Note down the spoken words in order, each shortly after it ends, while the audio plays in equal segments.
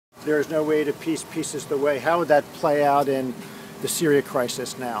There is no way to peace. Peace is the way. How would that play out in the Syria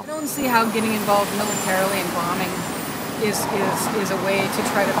crisis now? I don't see how getting involved militarily in bombing is a way to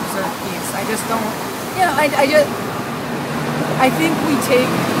try to preserve peace. I just don't, I think we take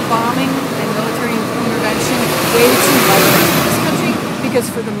bombing and military intervention way too lightly in this country because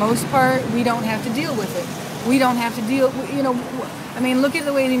for the most part we don't have to deal with it. We don't have to deal, I mean, look at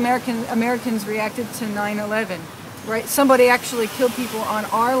the way the Americans reacted to 9/11. Right, somebody actually killed people on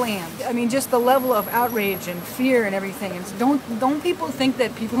our land. I mean, just the level of outrage and fear and everything. And don't people think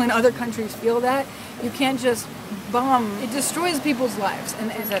that people in other countries feel that? You can't just bomb. It destroys people's lives.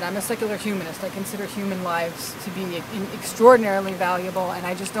 And as I said, I'm a secular humanist. I consider human lives to be extraordinarily valuable, and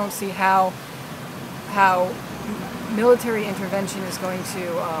I just don't see how military intervention is going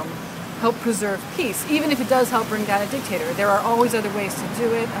to help preserve peace, even if it does help bring down a dictator. There are always other ways to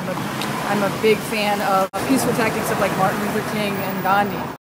do it. I'm a big fan of peaceful tactics of like Martin Luther King and Gandhi.